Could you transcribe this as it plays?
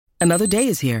Another day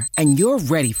is here, and you're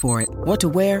ready for it. What to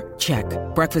wear? Check.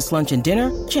 Breakfast, lunch, and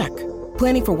dinner? Check.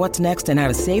 Planning for what's next and how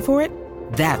to save for it?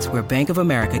 That's where Bank of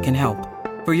America can help.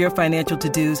 For your financial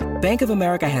to-dos, Bank of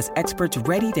America has experts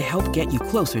ready to help get you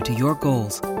closer to your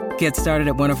goals. Get started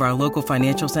at one of our local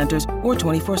financial centers or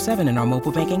 24/7 in our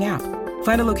mobile banking app.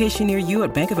 Find a location near you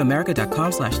at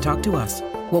bankofamerica.com/talktous.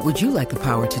 What would you like the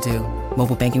power to do?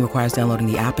 Mobile banking requires downloading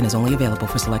the app and is only available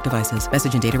for select devices.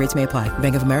 Message and data rates may apply.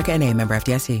 Bank of America N.A., member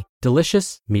FDIC.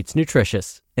 Delicious meets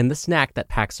nutritious in the snack that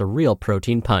packs a real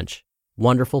protein punch.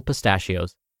 Wonderful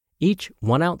Pistachios. Each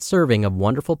 1 ounce serving of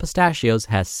Wonderful Pistachios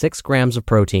has 6 grams of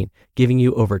protein, giving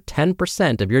you over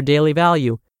 10% of your daily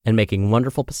value and making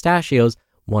Wonderful Pistachios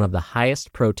one of the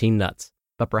highest protein nuts.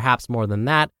 But perhaps more than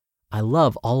that, I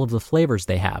love all of the flavors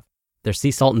they have. Their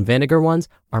sea salt and vinegar ones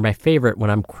are my favorite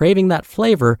when I'm craving that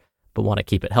flavor but want to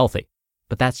keep it healthy.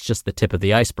 But that's just the tip of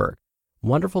the iceberg.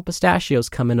 Wonderful Pistachios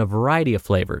come in a variety of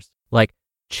flavors, like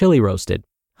chili roasted,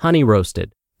 honey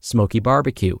roasted, smoky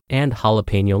barbecue, and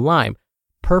jalapeno lime,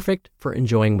 perfect for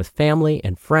enjoying with family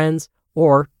and friends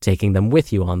or taking them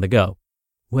with you on the go.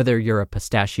 Whether you're a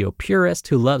pistachio purist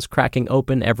who loves cracking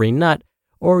open every nut,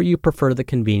 or you prefer the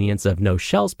convenience of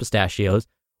no-shells pistachios,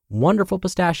 Wonderful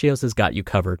Pistachios has got you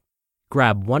covered.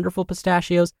 Grab Wonderful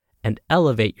Pistachios and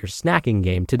elevate your snacking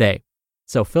game today.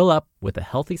 So fill up with a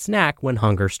healthy snack when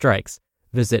hunger strikes.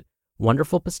 Visit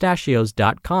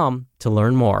wonderfulpistachios.com to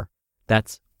learn more.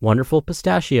 That's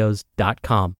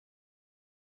wonderfulpistachios.com.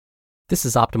 This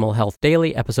is Optimal Health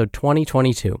Daily, episode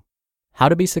 2022. How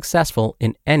to be successful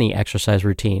in any exercise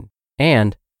routine,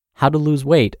 and how to lose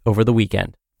weight over the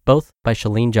weekend, both by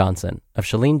Chalene Johnson of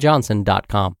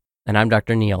ChaleneJohnson.com. And I'm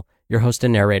Dr. Neil, your host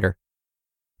and narrator.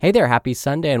 Hey there, happy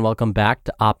Sunday, and welcome back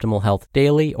to Optimal Health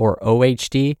Daily, or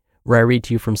OHD, where I read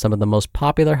to you from some of the most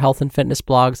popular health and fitness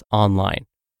blogs online.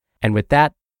 And with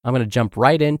that, I'm going to jump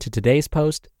right into today's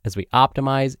post as we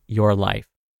optimize your life.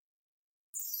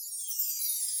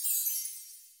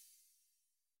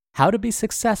 How to be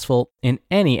successful in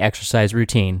any exercise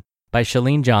routine by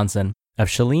Chalene Johnson of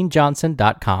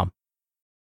ChaleneJohnson.com.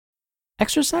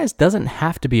 Exercise doesn't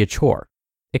have to be a chore.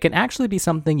 It can actually be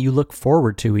something you look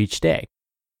forward to each day.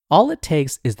 All it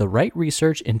takes is the right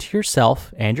research into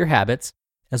yourself and your habits,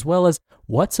 as well as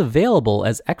what's available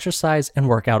as exercise and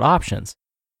workout options.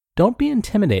 Don't be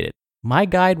intimidated. My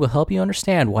guide will help you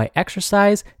understand why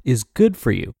exercise is good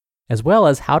for you, as well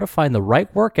as how to find the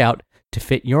right workout to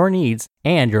fit your needs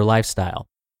and your lifestyle.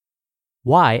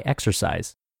 Why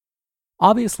exercise?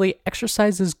 Obviously,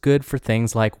 exercise is good for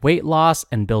things like weight loss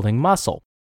and building muscle,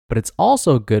 but it's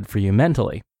also good for you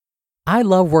mentally. I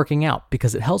love working out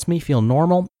because it helps me feel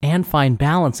normal and find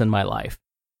balance in my life.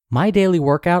 My daily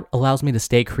workout allows me to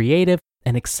stay creative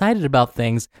and excited about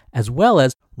things, as well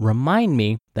as remind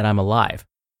me that I'm alive.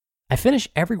 I finish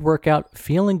every workout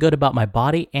feeling good about my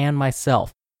body and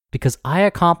myself because I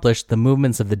accomplished the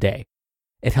movements of the day.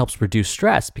 It helps reduce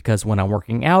stress because when I'm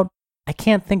working out, I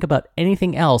can't think about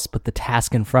anything else but the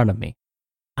task in front of me.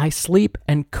 I sleep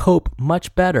and cope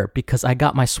much better because I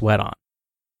got my sweat on.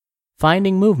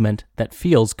 Finding movement that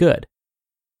feels good.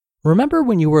 Remember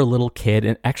when you were a little kid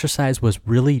and exercise was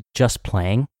really just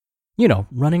playing? You know,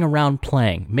 running around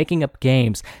playing, making up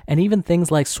games, and even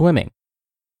things like swimming.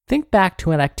 Think back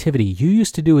to an activity you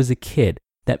used to do as a kid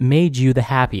that made you the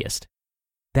happiest.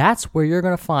 That's where you're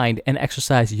going to find an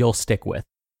exercise you'll stick with.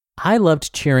 I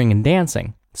loved cheering and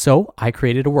dancing, so I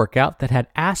created a workout that had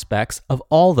aspects of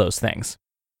all those things.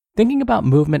 Thinking about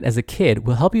movement as a kid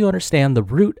will help you understand the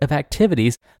root of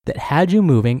activities that had you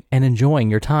moving and enjoying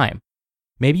your time.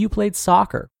 Maybe you played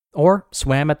soccer or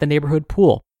swam at the neighborhood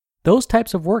pool. Those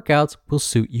types of workouts will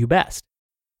suit you best.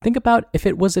 Think about if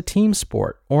it was a team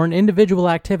sport or an individual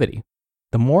activity.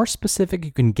 The more specific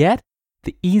you can get,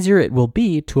 the easier it will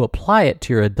be to apply it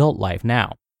to your adult life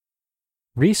now.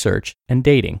 Research and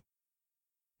dating.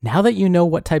 Now that you know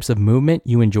what types of movement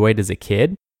you enjoyed as a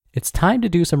kid, it's time to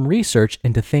do some research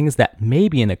into things that may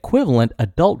be an equivalent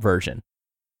adult version.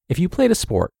 If you played a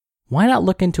sport, why not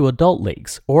look into adult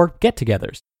leagues or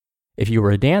get-togethers? If you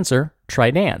were a dancer, try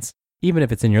dance, even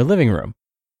if it's in your living room.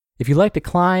 If you like to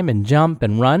climb and jump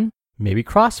and run, maybe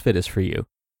CrossFit is for you.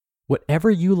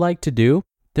 Whatever you like to do,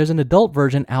 there's an adult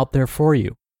version out there for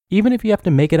you, even if you have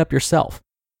to make it up yourself.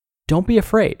 Don't be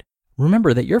afraid.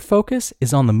 Remember that your focus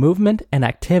is on the movement and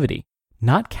activity,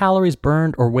 not calories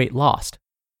burned or weight lost.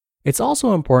 It's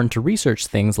also important to research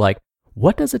things like,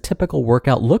 what does a typical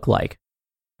workout look like?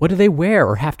 What do they wear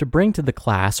or have to bring to the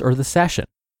class or the session?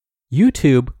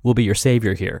 YouTube will be your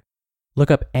savior here. Look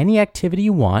up any activity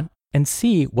you want and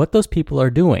see what those people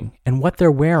are doing and what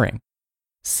they're wearing.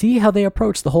 See how they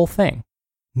approach the whole thing.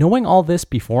 Knowing all this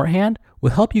beforehand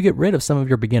will help you get rid of some of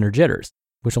your beginner jitters,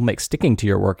 which will make sticking to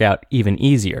your workout even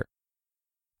easier.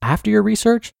 After your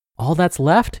research, all that's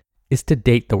left is to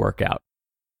date the workout.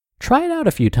 Try it out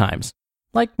a few times,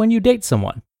 like when you date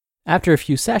someone. After a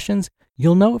few sessions,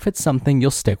 you'll know if it's something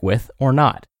you'll stick with or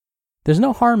not. There's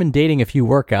no harm in dating a few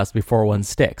workouts before one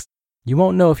sticks. You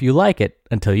won't know if you like it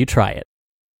until you try it.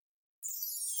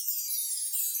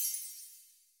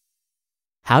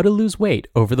 How to Lose Weight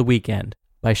Over the Weekend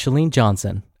by Chalene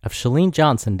Johnson of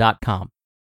ChaleneJohnson.com.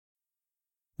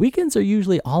 Weekends are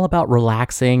usually all about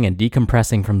relaxing and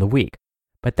decompressing from the week,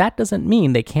 but that doesn't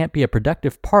mean they can't be a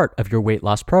productive part of your weight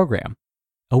loss program.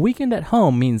 A weekend at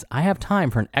home means I have time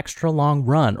for an extra long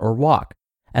run or walk,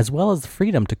 as well as the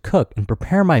freedom to cook and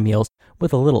prepare my meals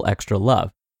with a little extra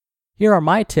love. Here are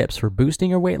my tips for boosting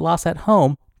your weight loss at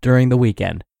home during the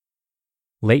weekend.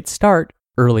 Late start,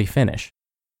 early finish.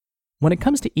 When it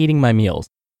comes to eating my meals,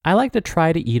 I like to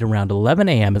try to eat around 11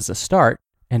 a.m. as a start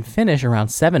and finish around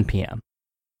 7 p.m.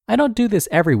 I don't do this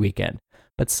every weekend,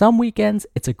 but some weekends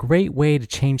it's a great way to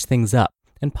change things up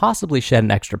and possibly shed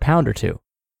an extra pound or two.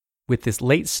 With this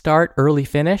late start, early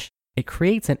finish, it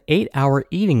creates an 8-hour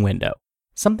eating window,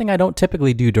 something I don't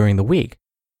typically do during the week.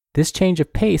 This change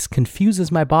of pace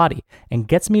confuses my body and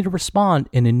gets me to respond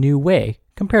in a new way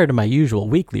compared to my usual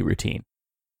weekly routine.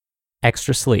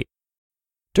 Extra sleep.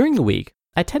 During the week,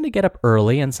 I tend to get up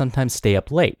early and sometimes stay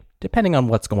up late, depending on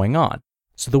what's going on.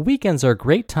 So the weekends are a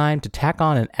great time to tack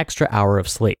on an extra hour of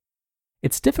sleep.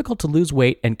 It's difficult to lose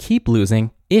weight and keep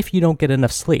losing if you don't get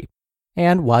enough sleep.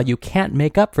 And while you can't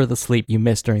make up for the sleep you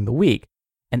miss during the week,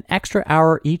 an extra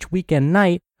hour each weekend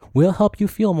night will help you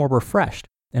feel more refreshed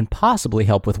and possibly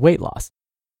help with weight loss.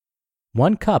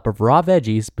 1 cup of raw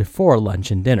veggies before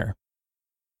lunch and dinner.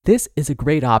 This is a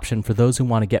great option for those who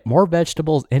want to get more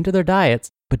vegetables into their diets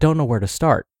but don't know where to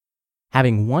start.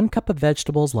 Having 1 cup of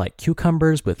vegetables like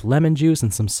cucumbers with lemon juice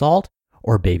and some salt,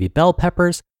 or baby bell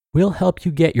peppers, will help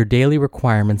you get your daily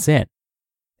requirements in.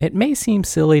 It may seem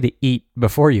silly to eat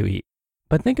before you eat,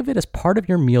 but think of it as part of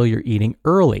your meal you're eating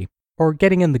early, or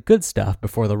getting in the good stuff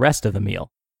before the rest of the meal.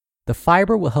 The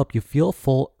fiber will help you feel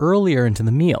full earlier into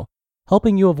the meal,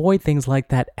 helping you avoid things like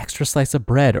that extra slice of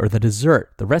bread or the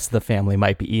dessert the rest of the family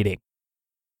might be eating.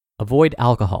 Avoid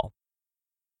alcohol.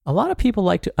 A lot of people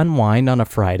like to unwind on a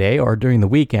Friday or during the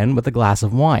weekend with a glass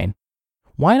of wine.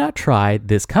 Why not try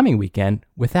this coming weekend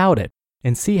without it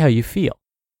and see how you feel?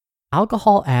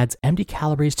 Alcohol adds empty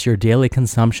calories to your daily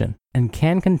consumption and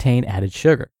can contain added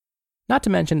sugar. Not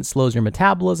to mention it slows your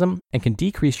metabolism and can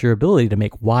decrease your ability to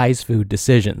make wise food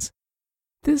decisions.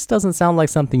 This doesn't sound like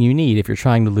something you need if you're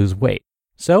trying to lose weight.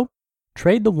 So,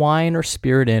 trade the wine or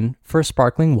spirit in for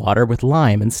sparkling water with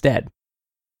lime instead.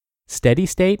 Steady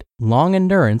state, long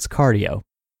endurance cardio.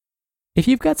 If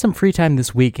you've got some free time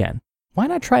this weekend, why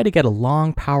not try to get a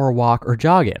long power walk or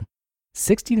jog in?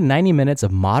 60 to 90 minutes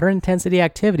of moderate intensity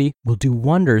activity will do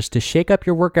wonders to shake up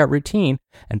your workout routine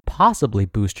and possibly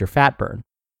boost your fat burn.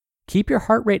 Keep your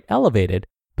heart rate elevated,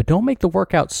 but don't make the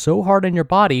workout so hard on your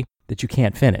body that you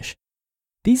can't finish.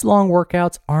 These long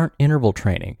workouts aren't interval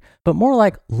training, but more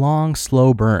like long,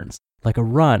 slow burns, like a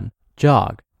run,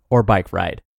 jog, or bike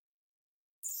ride.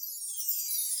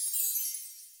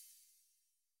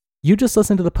 You just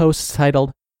listened to the posts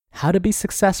titled, How to Be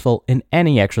Successful in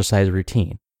Any Exercise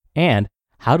Routine, and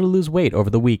How to Lose Weight Over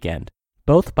the Weekend,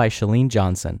 both by Chalene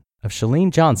Johnson of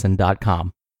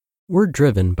ChaleneJohnson.com. We're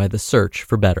driven by the search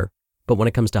for better, but when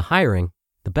it comes to hiring,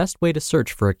 the best way to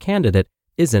search for a candidate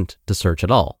isn't to search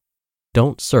at all.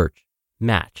 Don't search,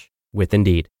 match with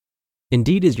Indeed.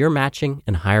 Indeed is your matching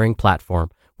and hiring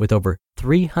platform with over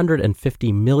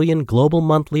 350 million global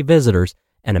monthly visitors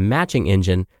and a matching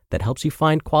engine that helps you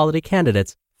find quality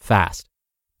candidates fast.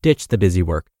 Ditch the busy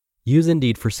work. Use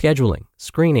Indeed for scheduling,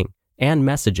 screening, and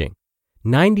messaging.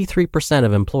 93%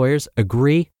 of employers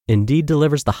agree Indeed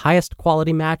delivers the highest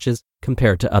quality matches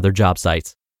compared to other job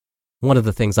sites. One of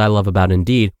the things I love about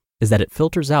Indeed is that it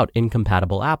filters out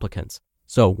incompatible applicants.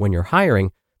 So when you're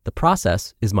hiring, the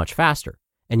process is much faster,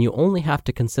 and you only have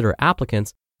to consider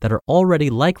applicants that are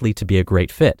already likely to be a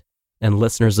great fit. And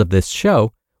listeners of this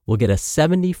show will get a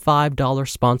 $75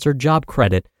 sponsored job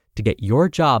credit to get your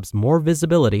jobs more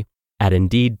visibility at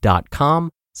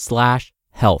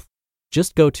Indeed.com/health.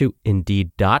 Just go to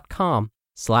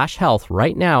Indeed.com/health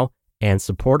right now and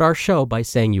support our show by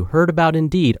saying you heard about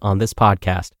Indeed on this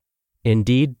podcast.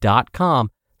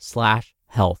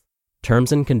 Indeed.com/health.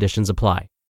 Terms and conditions apply.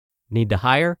 Need to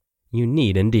hire? You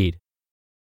need Indeed.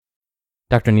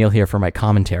 Dr. Neal here for my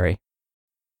commentary.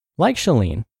 Like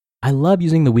Chalene, I love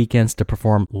using the weekends to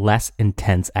perform less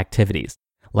intense activities,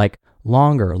 like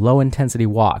longer, low-intensity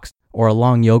walks or a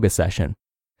long yoga session.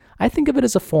 I think of it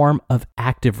as a form of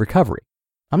active recovery.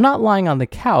 I'm not lying on the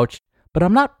couch, but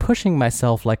I'm not pushing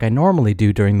myself like I normally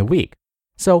do during the week.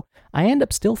 So I end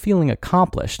up still feeling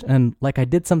accomplished and like I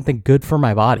did something good for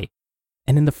my body.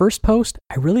 And in the first post,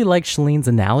 I really like Chalene's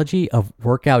analogy of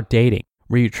workout dating,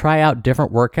 where you try out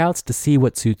different workouts to see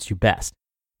what suits you best.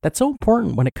 That's so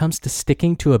important when it comes to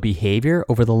sticking to a behavior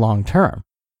over the long term.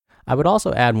 I would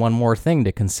also add one more thing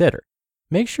to consider.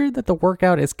 Make sure that the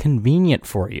workout is convenient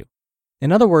for you.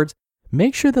 In other words,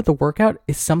 make sure that the workout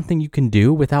is something you can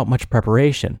do without much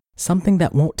preparation, something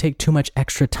that won't take too much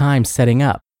extra time setting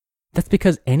up. That's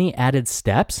because any added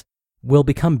steps will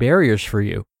become barriers for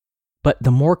you. But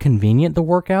the more convenient the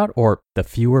workout, or the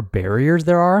fewer barriers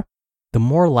there are, the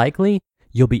more likely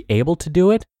you'll be able to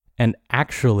do it and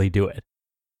actually do it.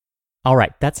 All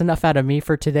right, that's enough out of me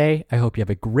for today. I hope you have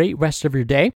a great rest of your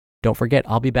day. Don't forget,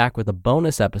 I'll be back with a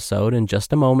bonus episode in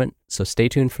just a moment, so stay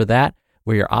tuned for that,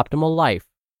 where your optimal life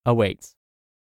awaits.